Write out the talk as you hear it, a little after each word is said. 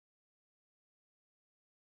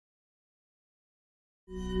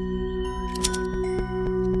Hello,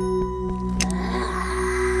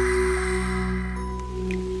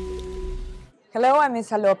 I'm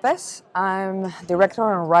Issa López. I'm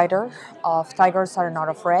director and writer of Tigers Are Not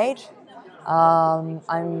Afraid.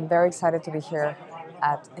 I'm very excited to be here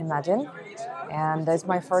at Imagine, and it's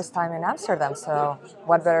my first time in Amsterdam, so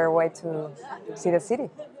what better way to see the city?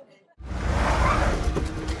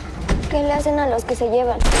 ¿Qué le hacen a los que se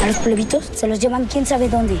llevan? A los plebitos se los llevan quién sabe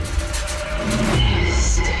dónde.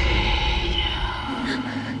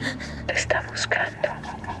 Te está buscando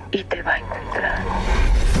y te va a encontrar.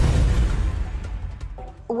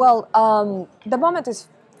 Well, the moment is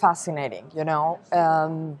fascinating, you know.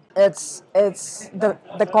 It's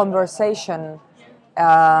the conversation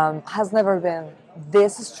has never been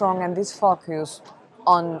this strong and this focused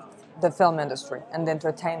on the film industry and the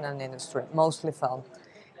entertainment industry, mostly film,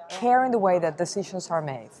 caring the way that decisions are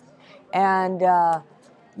made, and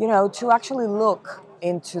you know, to actually look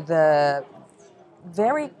into the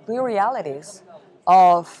very clear realities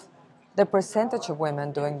of the percentage of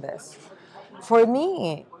women doing this. For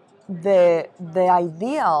me, the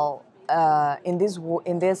ideal in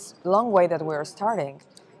this long way that we're starting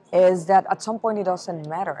is that at some point it doesn't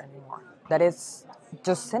matter anymore. That it's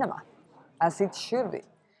just cinema, as it should be.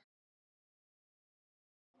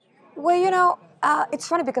 Well, you know, it's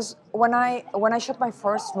funny because when I shot my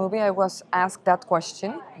first movie, I was asked that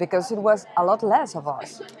question because it was a lot less of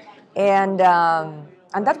us, and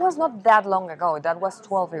that was not that long ago. That was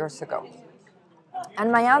 12 years ago,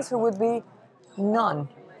 and my answer would be none.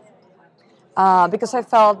 Because I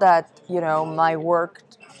felt that, you know, my work,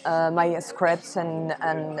 my scripts, and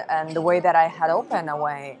the way that I had opened a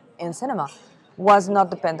way in cinema was not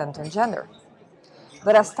dependent on gender.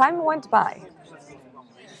 But as time went by,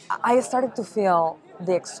 I started to feel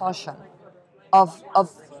the exhaustion of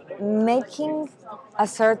making a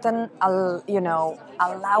certain, you know,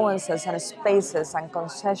 allowances and spaces and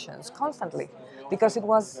concessions constantly, because it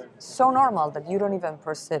was so normal that you don't even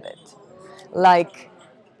perceive it. Like,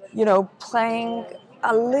 you know, playing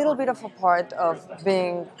a little bit of a part of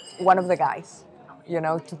being one of the guys, you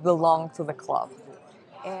know, to belong to the club.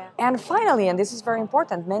 And finally, and this is very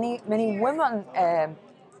important, many women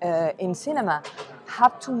in cinema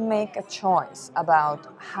have to make a choice about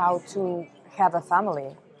how to have a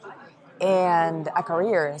family and a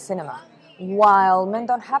career in cinema, while men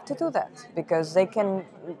don't have to do that because they can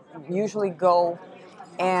usually go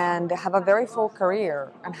and have a very full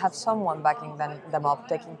career and have someone backing them up,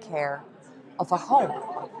 taking care of a home.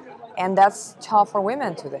 And that's tough for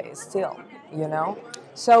women today still, you know?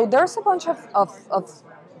 So there's a bunch of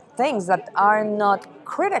things that are not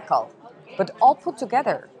critical, but all put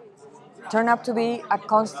together turn out to be a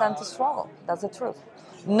constant struggle. That's the truth.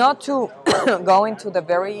 Not to go into the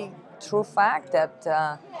very true fact that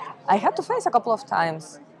I had to face a couple of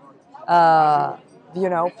times, you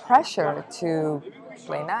know, pressure to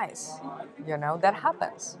play nice. You know, that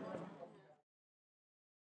happens.